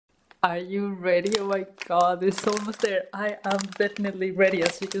Are you ready? Oh my god, it's almost there. I am definitely ready,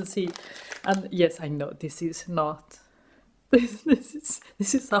 as you can see. And yes, I know this is not this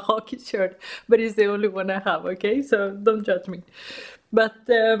is a hockey shirt, but it's the only one I have, okay? So don't judge me. But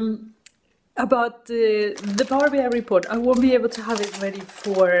about the Power BI report, I won't be able to have it ready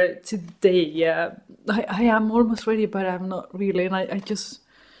for today. I am almost ready, but I'm not really, and I just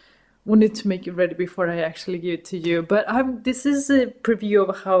wanted to make it ready before I actually give it to you. But this is a preview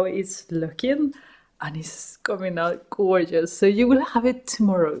of how it's looking, and it's coming out gorgeous. So you will have it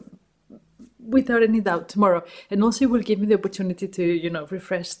tomorrow, without any doubt, tomorrow. And also, it will give me the opportunity to,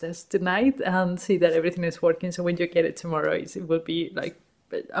 refresh this tonight and see that everything is working. So when you get it tomorrow, it will be like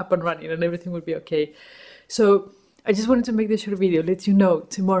up and running, and everything will be okay. So I just wanted to make this short video, let you know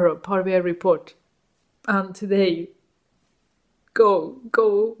tomorrow Power BI report, and today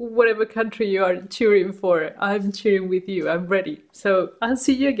go whatever country you are cheering for. I'm cheering with you. I'm ready. So I'll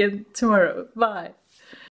see you again tomorrow. Bye.